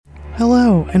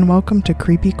Hello, and welcome to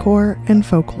Creepycore and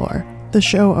Folklore, the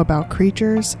show about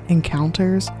creatures,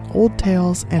 encounters, old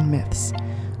tales, and myths.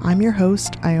 I'm your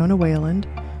host, Iona Wayland,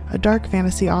 a dark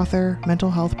fantasy author, mental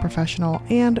health professional,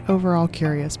 and overall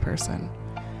curious person.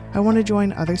 I want to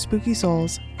join other spooky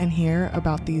souls and hear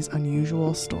about these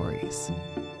unusual stories.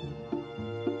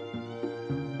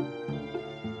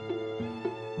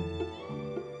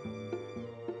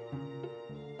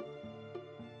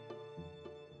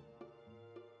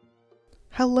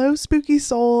 Hello, spooky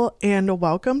soul, and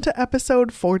welcome to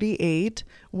episode 48,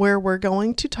 where we're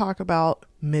going to talk about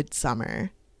Midsummer.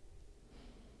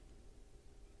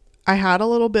 I had a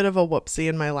little bit of a whoopsie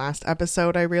in my last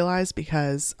episode, I realized,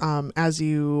 because as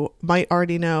you might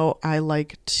already know, I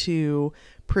like to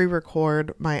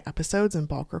pre-record my episodes and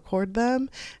bulk record them,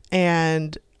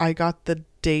 and I got the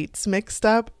dates mixed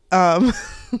up.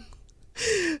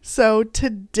 So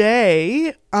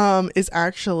today is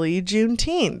actually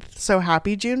Juneteenth. So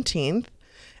happy Juneteenth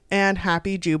and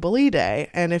happy Jubilee Day.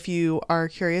 And if you are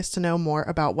curious to know more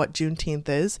about what Juneteenth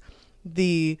is,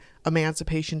 the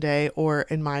Emancipation Day, or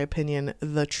in my opinion,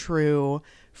 the true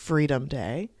Freedom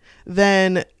Day,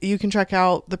 then you can check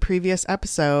out the previous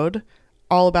episode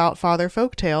all about Father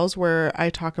Folktales, where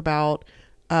I talk about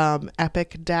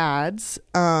epic dads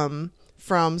from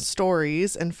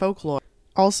stories and folklore.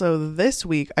 Also, this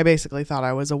week, I basically thought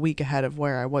I was a week ahead of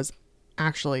where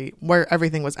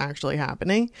everything was actually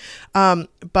happening.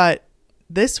 But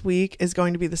this week is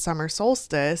going to be the summer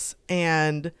solstice,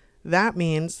 and that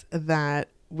means that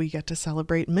we get to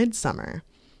celebrate Midsummer.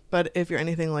 But if you're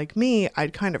anything like me,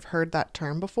 I'd kind of heard that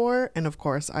term before. And of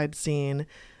course, I'd seen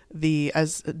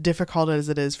as difficult as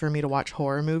it is for me to watch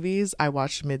horror movies, I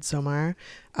watched Midsummer,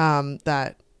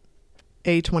 that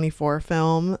A24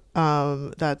 film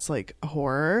that's like a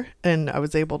horror, and I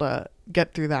was able to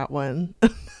get through that one.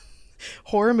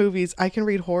 Horror movies, I can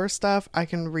read horror stuff, I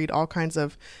can read all kinds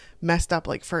of messed up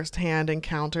like first-hand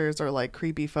encounters or like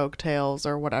creepy folk tales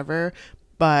or whatever,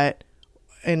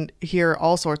 and hear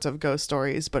all sorts of ghost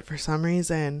stories, but for some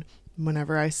reason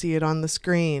whenever I see it on the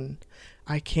screen,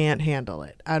 I can't handle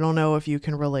it. I don't know if you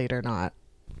can relate or not.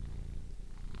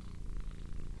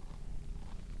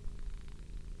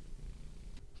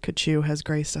 Kachu has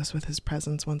graced us with his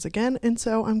presence once again, and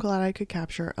so I'm glad I could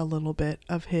capture a little bit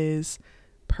of his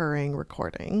purring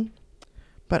recording.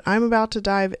 But I'm about to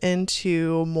dive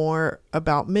into more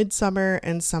about Midsummer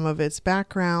and some of its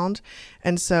background,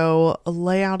 and so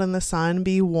lay out in the sun,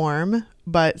 be warm,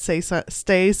 but stay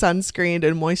sunscreened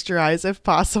and moisturize if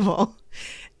possible,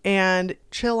 and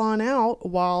chill on out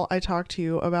while I talk to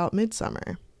you about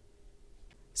Midsummer.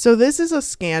 So this is a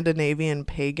Scandinavian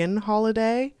pagan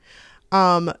holiday.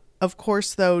 Of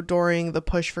course, though, during the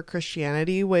push for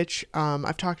Christianity, which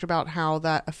I've talked about how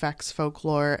that affects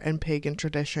folklore and pagan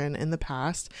tradition in the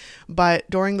past, but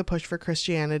during the push for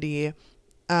Christianity,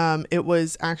 it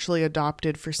was actually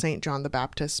adopted for St. John the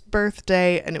Baptist's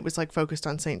birthday, and it was like focused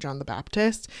on St. John the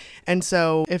Baptist. And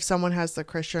so if someone has the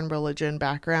Christian religion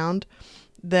background,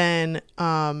 then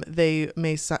they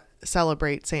may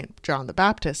celebrate St. John the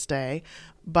Baptist Day,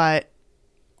 but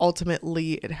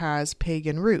ultimately it has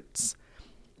pagan roots.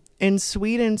 In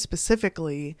Sweden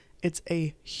specifically, it's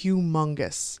a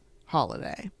humongous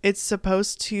holiday. It's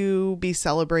supposed to be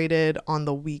celebrated on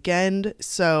the weekend.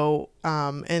 So,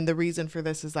 and the reason for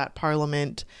this is that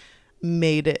Parliament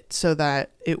made it so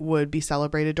that it would be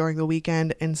celebrated during the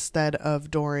weekend instead of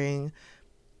during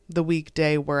the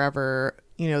weekday wherever,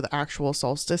 the actual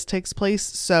solstice takes place.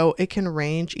 So it can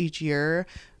range each year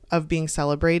of being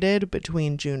celebrated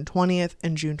between June 20th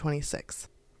and June 26th.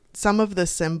 Some of the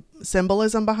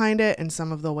symbolism behind it and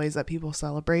some of the ways that people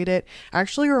celebrate it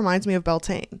actually reminds me of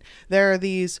Beltane. There are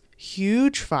these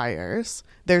huge fires.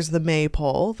 There's the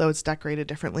maypole, though it's decorated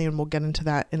differently, and we'll get into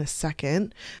that in a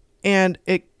second. And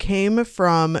it came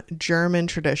from German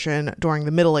tradition during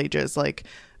the Middle Ages. Like,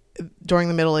 during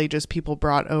the Middle Ages, people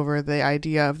brought over the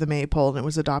idea of the maypole, and it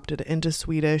was adopted into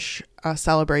Swedish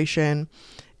celebration.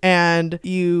 And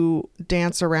you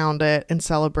dance around it and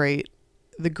celebrate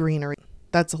the greenery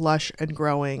that's lush and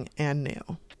growing and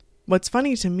new. What's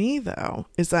funny to me, though,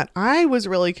 is that I was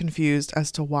really confused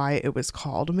as to why it was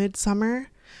called Midsummer,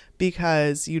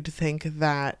 because you'd think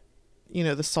that,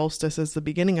 the solstice is the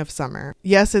beginning of summer.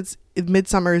 Yes,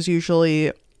 Midsummer is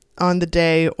usually on the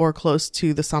day or close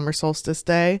to the summer solstice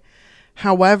day.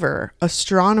 However,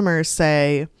 astronomers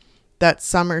say that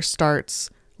summer starts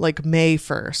like May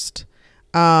 1st.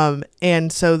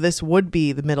 And so this would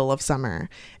be the middle of summer.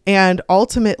 And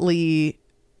ultimately,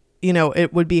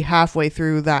 it would be halfway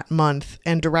through that month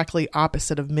and directly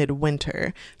opposite of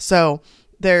midwinter. So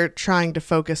they're trying to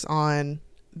focus on,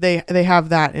 they have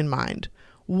that in mind.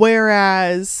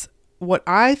 Whereas what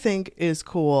I think is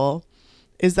cool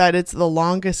is that it's the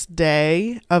longest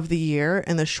day of the year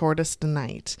and the shortest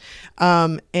night.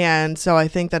 And so I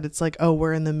think that it's like, oh,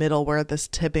 we're in the middle. We're at this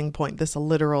tipping point, this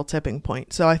literal tipping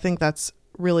point. So I think that's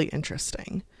really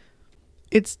interesting.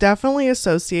 It's definitely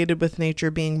associated with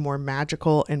nature being more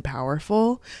magical and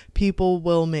powerful. People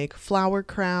will make flower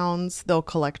crowns. They'll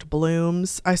collect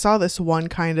blooms. I saw this one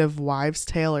kind of wives'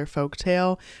 tale or folk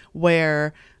tale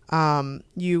where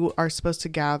you are supposed to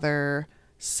gather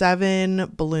 7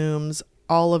 blooms,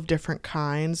 all of different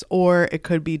kinds, or it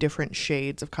could be different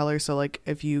shades of color. So like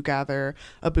if you gather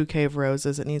a bouquet of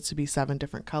roses, it needs to be 7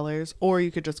 different colors, or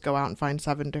you could just go out and find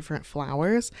 7 different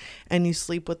flowers and you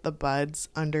sleep with the buds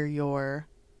under your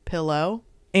pillow.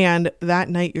 And that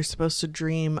night you're supposed to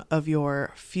dream of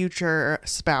your future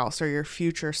spouse or your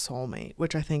future soulmate,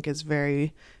 which I think is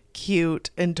very cute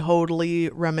and totally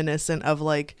reminiscent of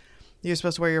like you're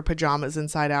supposed to wear your pajamas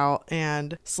inside out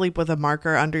and sleep with a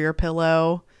marker under your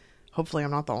pillow. Hopefully I'm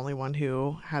not the only one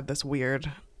who had this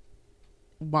weird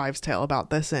wives' tale about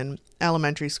this in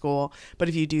elementary school. But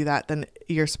if you do that, then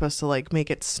you're supposed to like make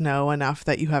it snow enough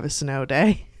that you have a snow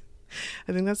day.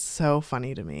 I think that's so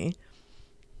funny to me.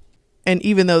 And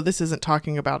even though this isn't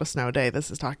talking about a snow day, this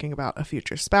is talking about a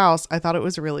future spouse, I thought it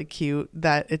was really cute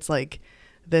that it's like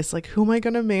this, like, who am I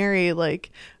going to marry? Like,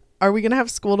 are we going to have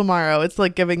school tomorrow? It's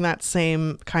like giving that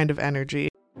same kind of energy.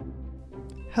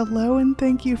 Hello and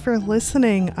thank you for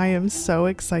listening. I am so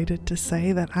excited to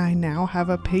say that I now have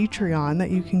a Patreon that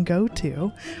you can go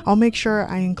to. I'll make sure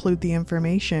I include the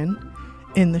information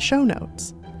in the show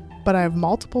notes. But I have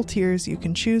multiple tiers you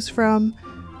can choose from: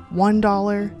 $1,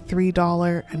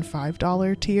 $3, and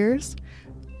 $5 tiers.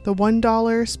 The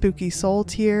 $1 Spooky Soul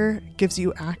tier gives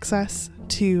you access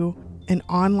to an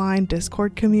online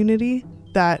Discord community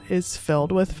that is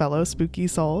filled with fellow spooky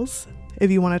souls.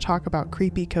 If you want to talk about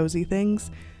creepy, cozy things,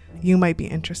 you might be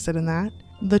interested in that.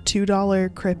 The $2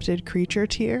 Cryptid Creature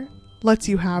tier lets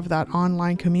you have that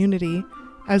online community,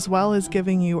 as well as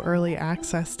giving you early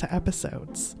access to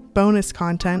episodes, bonus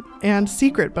content, and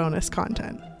secret bonus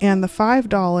content. And the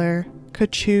 $5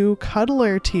 Kachoo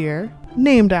Cuddler tier,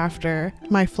 named after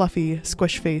my fluffy,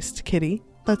 squish-faced kitty,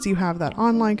 lets you have that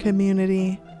online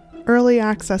community, early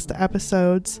access to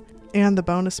episodes, and the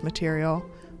bonus material.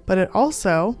 But it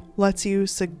also lets you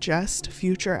suggest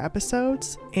future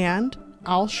episodes, and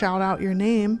I'll shout out your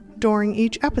name during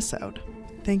each episode.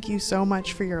 Thank you so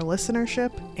much for your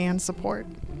listenership and support,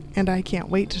 and I can't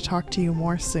wait to talk to you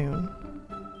more soon.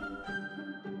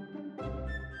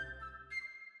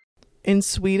 In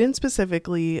Sweden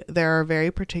specifically, there are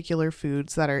very particular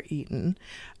foods that are eaten.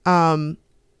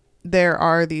 There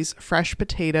are these fresh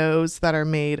potatoes that are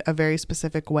made a very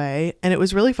specific way. And it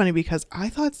was really funny because I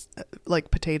thought like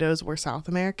potatoes were South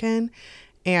American,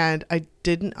 and I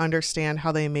didn't understand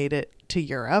how they made it to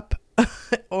Europe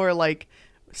or like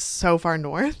so far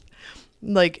north,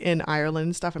 like in Ireland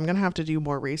and stuff. I'm going to have to do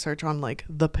more research on like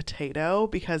the potato,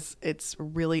 because it's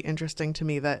really interesting to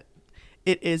me that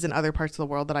it is in other parts of the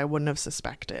world that I wouldn't have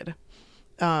suspected.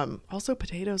 Also,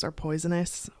 potatoes are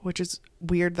poisonous, which is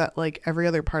weird that like every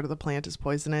other part of the plant is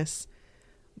poisonous,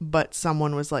 but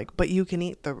someone was like, but you can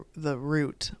eat the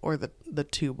root or the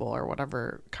tubal or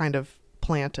whatever kind of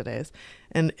plant it is,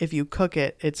 and if you cook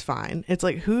it, it's fine. It's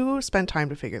like, who spent time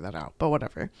to figure that out? But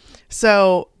whatever.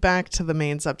 So back to the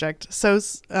main subject. So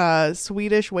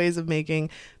Swedish ways of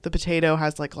making the potato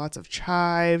has like lots of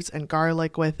chives and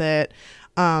garlic with it.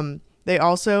 They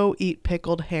also eat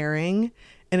pickled herring.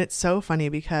 And it's so funny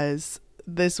because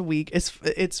this week,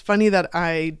 it's funny that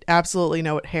I absolutely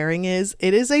know what herring is.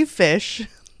 It is a fish.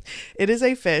 It is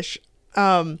a fish.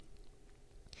 I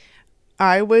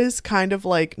was kind of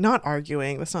like, not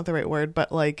arguing, that's not the right word,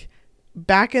 but like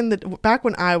back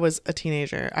when I was a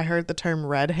teenager, I heard the term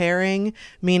red herring,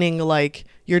 meaning like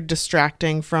you're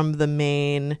distracting from the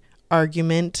main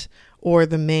argument or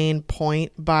the main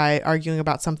point by arguing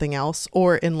about something else.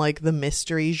 Or in like the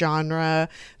mystery genre,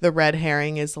 the red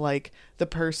herring is like the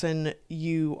person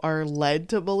you are led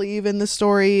to believe in the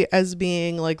story as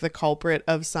being like the culprit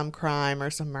of some crime or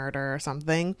some murder or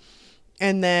something.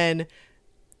 And then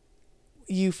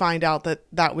you find out that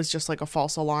that was just like a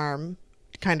false alarm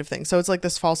kind of thing. So it's like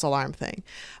this false alarm thing.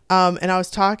 And I was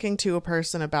talking to a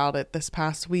person about it this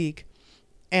past week,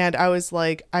 and I was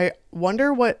like, I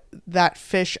wonder what that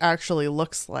fish actually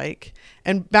looks like.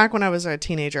 And back when I was a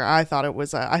teenager, I thought it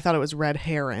was red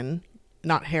heron,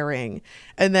 not herring.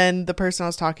 And then the person I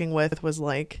was talking with was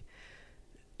like,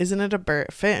 isn't it a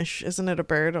bird? Fish? Isn't it a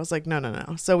bird? I was like,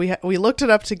 no. So we looked it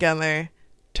up together.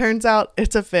 Turns out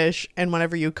it's a fish, and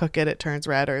whenever you cook it, it turns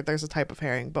red, or there's a type of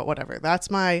herring, but whatever.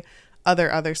 That's my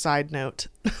other side note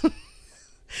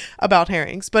about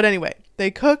herrings. But anyway, they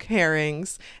cook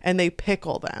herrings and they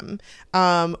pickle them,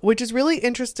 which is really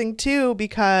interesting too,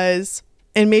 because,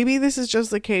 and maybe this is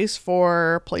just the case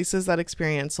for places that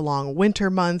experience long winter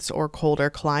months or colder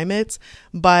climates,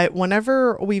 but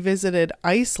whenever we visited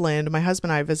Iceland, my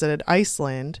husband and I visited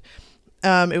Iceland,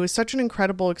 it was such an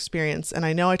incredible experience. And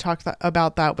I know I talked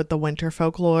about that with the winter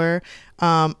folklore.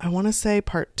 I want to say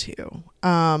part 2.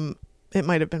 It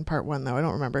might have been part 1 though. I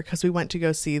don't remember, because we went to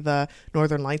go see the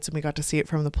Northern Lights and we got to see it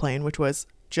from the plane, which was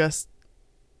just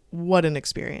what an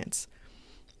experience.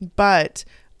 But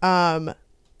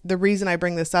the reason I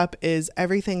bring this up is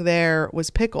everything there was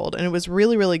pickled, and it was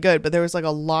really, really good. But there was like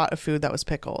a lot of food that was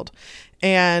pickled.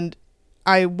 And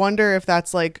I wonder if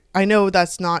that's like, I know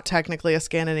that's not technically a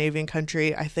Scandinavian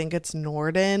country. I think it's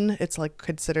Norden. It's like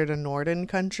considered a Norden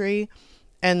country.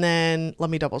 And then let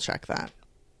me double check that.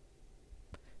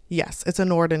 Yes, it's a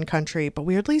Norden country, but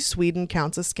weirdly Sweden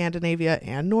counts as Scandinavia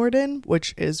and Norden,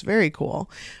 which is very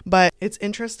cool. But it's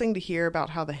interesting to hear about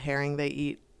how the herring they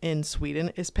eat in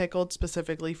Sweden is pickled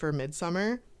specifically for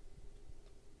Midsummer,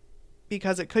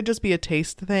 because it could just be a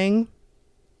taste thing.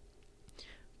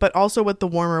 But also with the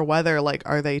warmer weather, like,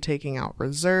 are they taking out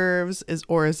reserves?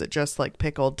 Or is it just like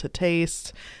pickled to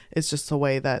taste? It's just the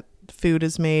way that food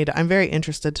is made. I'm very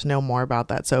interested to know more about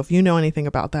that. So if you know anything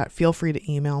about that, feel free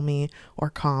to email me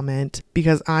or comment,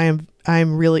 because I'm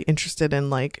really interested in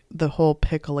like the whole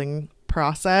pickling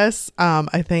process.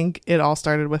 I think it all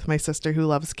started with my sister who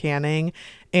loves canning,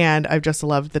 and I've just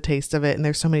loved the taste of it. And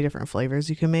there's so many different flavors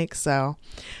you can make. So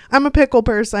I'm a pickle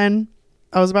person.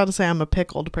 I was about to say I'm a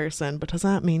pickled person, but does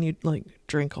that mean you'd like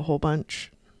drink a whole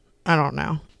bunch? I don't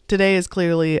know. Today is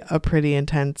clearly a pretty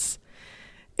intense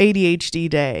ADHD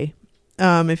day,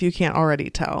 if you can't already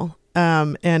tell.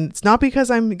 And it's not because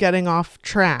I'm getting off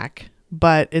track,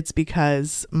 but it's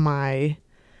because my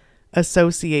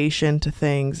association to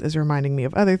things is reminding me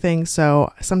of other things.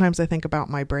 So sometimes I think about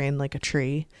my brain like a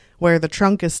tree, where the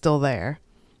trunk is still there,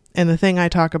 and the thing I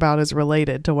talk about is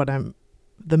related to what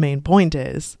the main point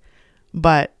is,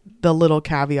 but the little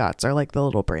caveats are like the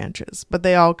little branches, but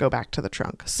they all go back to the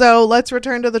trunk. So let's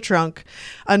return to the trunk.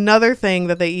 Another thing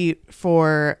that they eat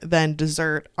for then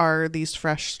dessert are these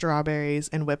fresh strawberries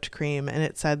and whipped cream. And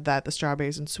it said that the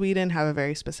strawberries in Sweden have a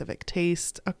very specific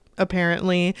taste,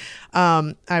 apparently.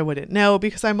 I wouldn't know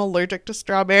because I'm allergic to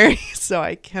strawberries, so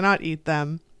I cannot eat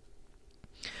them.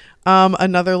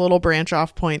 Another little branch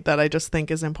off point that I just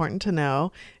think is important to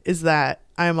know is that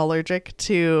I'm allergic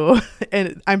to,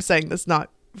 and I'm saying this not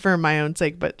for my own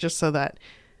sake, but just so that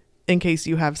in case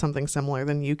you have something similar,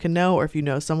 then you can know, or if you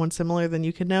know someone similar, then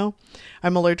you can know.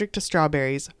 I'm allergic to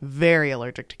strawberries, very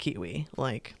allergic to kiwi.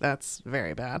 Like, that's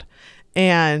very bad.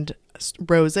 And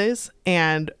roses.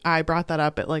 And I brought that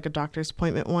up at like a doctor's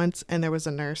appointment once, and there was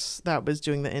a nurse that was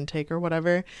doing the intake or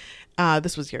whatever.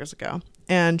 This was years ago.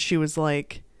 And she was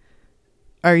like,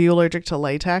 "Are you allergic to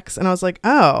latex?" And I was like,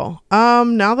 "Oh,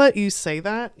 now that you say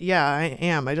that, yeah, I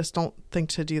am. I just don't think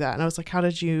to do that." And I was like, "How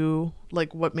did you,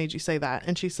 like, what made you say that?"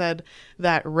 And she said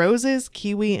that roses,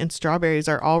 kiwi, and strawberries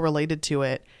are all related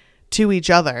to each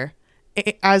other,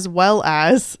 as well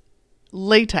as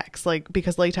latex, like,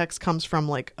 because latex comes from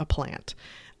like a plant,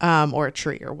 or a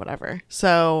tree or whatever.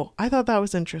 So I thought that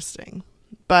was interesting,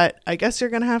 but I guess you're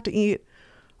going to have to eat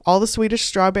all the Swedish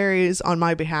strawberries on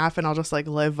my behalf, and I'll just like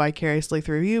live vicariously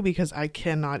through you, because I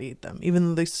cannot eat them, even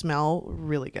though they smell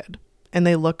really good and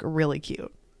they look really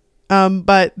cute.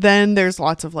 But then there's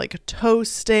lots of like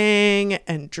toasting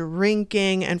and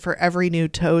drinking, and for every new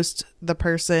toast, the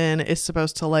person is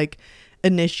supposed to like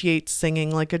initiate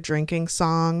singing like a drinking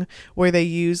song, where they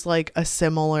use like a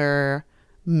similar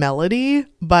melody,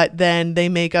 but then they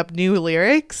make up new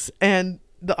lyrics. And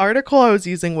the article I was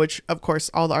using, which of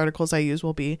course all the articles I use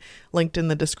will be linked in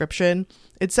the description,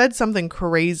 it said something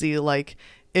crazy like,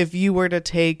 if you were to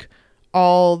take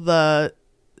all the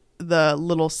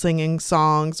little singing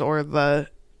songs, or the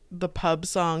pub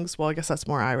songs, well, I guess that's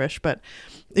more Irish, but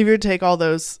if you were to take all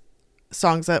those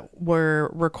songs that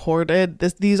were recorded,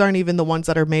 these aren't even the ones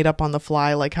that are made up on the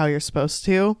fly, like how you're supposed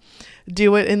to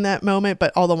do it in that moment,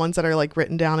 but all the ones that are like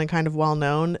written down and kind of well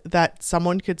known, that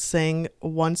someone could sing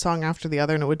one song after the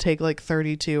other, and it would take like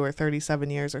 32 or 37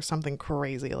 years or something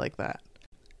crazy like that.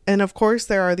 And of course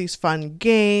there are these fun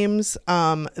games.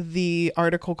 The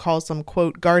article calls them,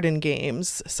 quote, garden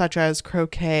games, such as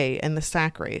croquet and the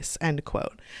sack race, end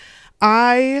quote.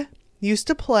 I used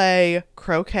to play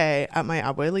croquet at my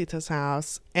abuelita's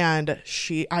house, and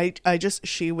she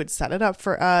would set it up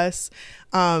for us.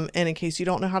 And in case you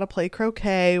don't know how to play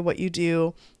croquet, what you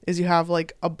do is you have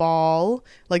like a ball,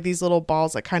 like these little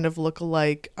balls that kind of look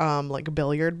like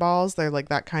billiard balls. They're like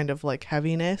that kind of like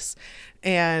heaviness,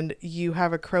 and you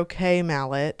have a croquet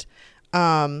mallet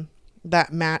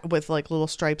with like little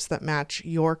stripes that match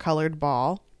your colored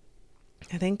ball.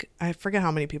 I forget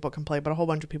how many people can play, but a whole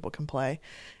bunch of people can play.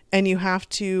 And you have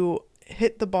to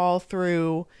hit the ball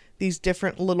through these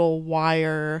different little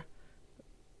wire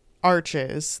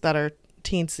arches that are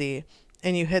teensy,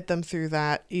 and you hit them through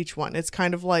that, each one. It's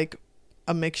kind of like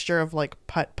a mixture of like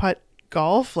putt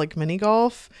golf, like mini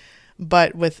golf,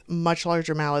 but with much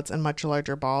larger mallets and much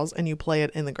larger balls, and you play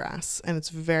it in the grass, and it's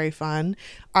very fun.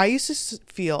 I used to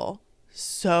feel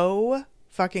so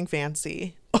fucking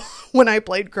fancy when I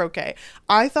played croquet.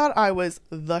 I thought I was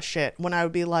the shit when I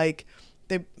would be like,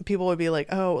 people would be like,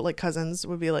 oh, like cousins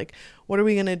would be like, what are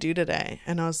we going to do today?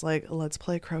 And I was like, let's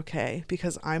play croquet,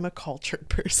 because I'm a cultured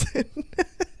person.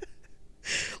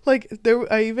 Like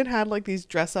I even had like these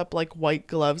dress up like white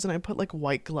gloves, and I put like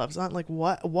white gloves on. Like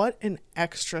what an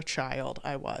extra child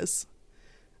I was.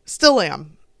 Still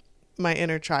am. My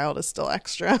inner child is still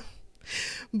extra.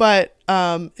 But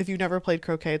if you've never played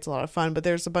croquet, it's a lot of fun. But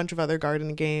there's a bunch of other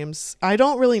garden games. I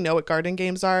don't really know what garden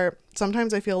games are.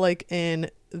 Sometimes I feel like in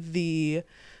Europe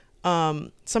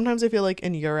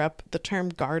the term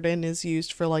garden is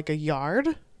used for like a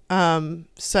yard.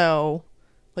 So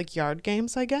like yard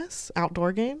games, I guess,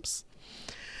 outdoor games.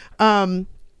 Then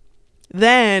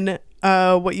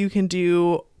what you can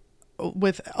do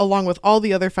along with all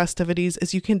the other festivities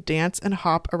is you can dance and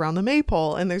hop around the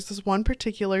maypole. And there's this one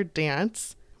particular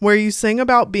dance where you sing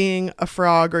about being a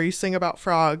frog, or you sing about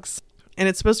frogs, and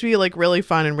it's supposed to be like really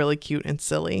fun and really cute and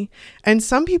silly. And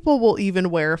some people will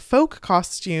even wear folk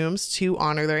costumes to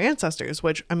honor their ancestors,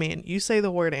 which, I mean, you say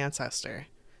the word ancestor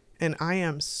and I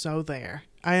am so there.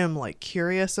 I am like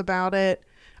curious about it.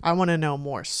 I want to know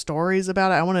more stories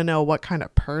about it. I want to know what kind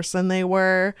of person they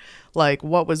were, like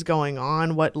what was going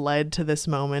on, what led to this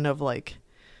moment of like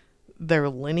their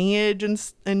lineage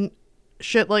and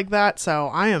shit like that. So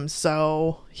I am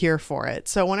so here for it.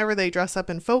 So whenever they dress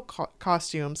up in folk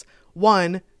costumes,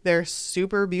 one, they're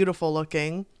super beautiful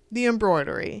looking. The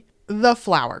embroidery, the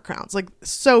flower crowns, like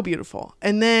so beautiful.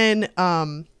 And then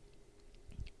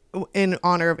in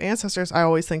honor of ancestors, I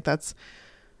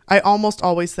almost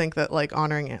always think that like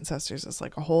honoring ancestors is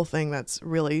like a whole thing that's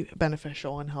really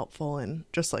beneficial and helpful and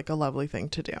just like a lovely thing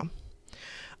to do.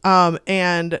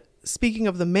 And speaking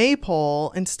of the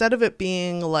maypole, instead of it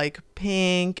being like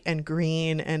pink and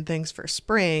green and things for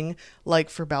spring, like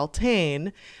for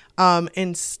Beltane,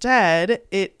 instead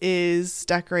it is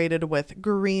decorated with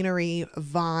greenery,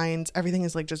 vines. Everything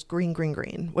is like just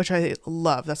green, which I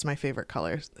love. That's my favorite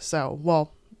color. So,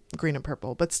 well, green and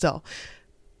purple, but still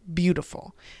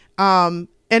beautiful. And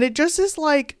it just is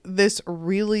like this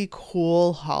really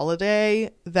cool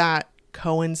holiday that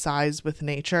coincides with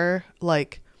nature.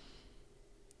 Like,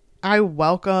 I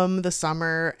welcome the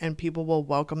summer, and people will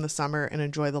welcome the summer and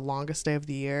enjoy the longest day of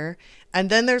the year.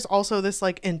 And then there's also this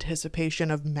like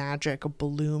anticipation of magic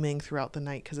blooming throughout the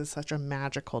night, because it's such a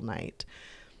magical night.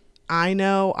 I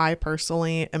know I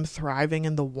personally am thriving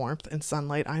in the warmth and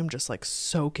sunlight. I'm just like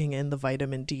soaking in the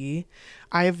vitamin D.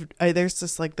 There's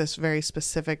this very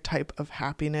specific type of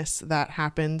happiness that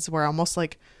happens where I almost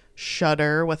like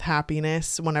shudder with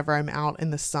happiness whenever I'm out in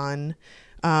the sun.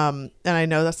 And I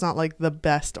know that's not like the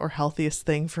best or healthiest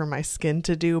thing for my skin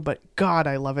to do, but God,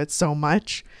 I love it so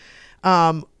much.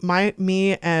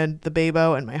 Me and the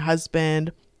babo and my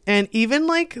husband, and even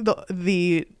like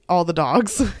all the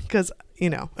dogs, because you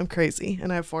know, I'm crazy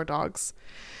and I have 4 dogs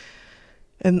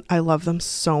and I love them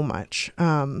so much.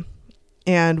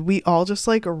 And we all just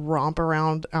like romp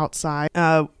around outside.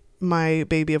 My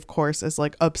baby, of course, is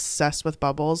like obsessed with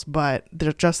bubbles, but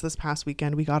just this past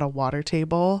weekend we got a water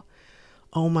table.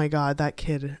 Oh my God, that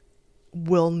kid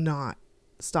will not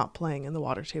stop playing in the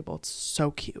water table. It's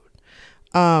so cute.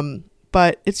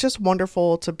 But it's just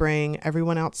wonderful to bring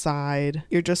everyone outside.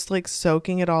 You're just like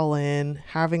soaking it all in,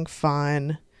 having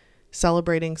fun,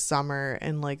 celebrating summer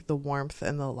and like the warmth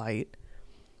and the light.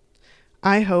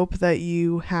 I hope that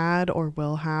you had or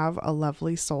will have a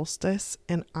lovely solstice,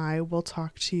 and I will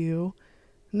talk to you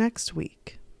next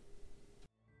week.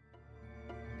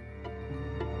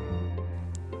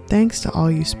 Thanks to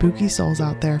all you spooky souls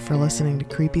out there for listening to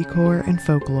Creepycore and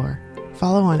Folklore.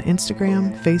 Follow on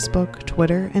Instagram, Facebook,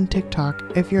 Twitter, and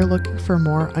TikTok if you're looking for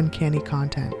more uncanny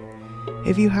content.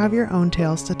 If you have your own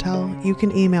tales to tell, you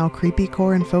can email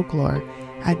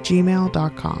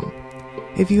creepycoreandfolklore@gmail.com.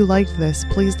 If you liked this,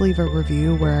 please leave a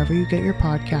review wherever you get your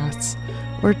podcasts,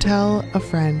 or tell a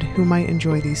friend who might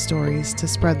enjoy these stories to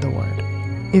spread the word.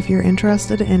 If you're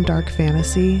interested in dark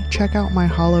fantasy, check out my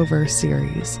Hollowverse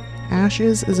series.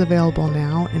 Ashes is available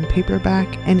now in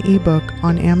paperback and ebook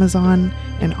on Amazon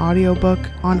and audiobook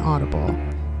on Audible,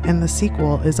 and the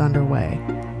sequel is underway.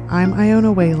 I'm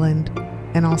Iona Wayland,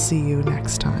 and I'll see you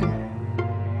next time.